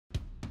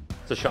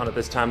So Sean, at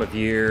this time of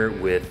year,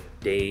 with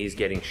days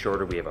getting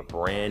shorter, we have a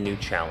brand new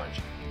challenge,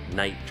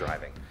 night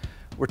driving.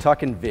 We're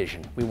talking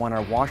vision. We want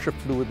our washer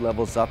fluid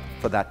levels up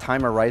for that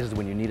time arises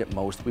when you need it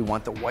most. We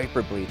want the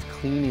wiper blades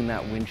cleaning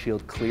that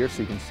windshield clear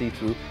so you can see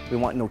through. We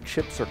want no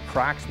chips or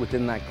cracks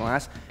within that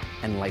glass,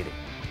 and lighting.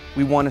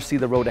 We want to see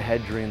the road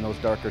ahead during those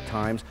darker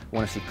times. We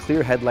want to see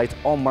clear headlights,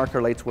 all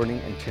marker lights warning,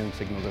 and turn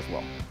signals as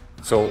well.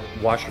 So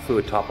washer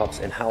fluid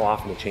top-ups, and how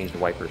often to change the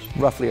wipers?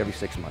 Roughly every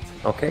 6 months.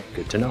 Okay,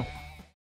 good to know.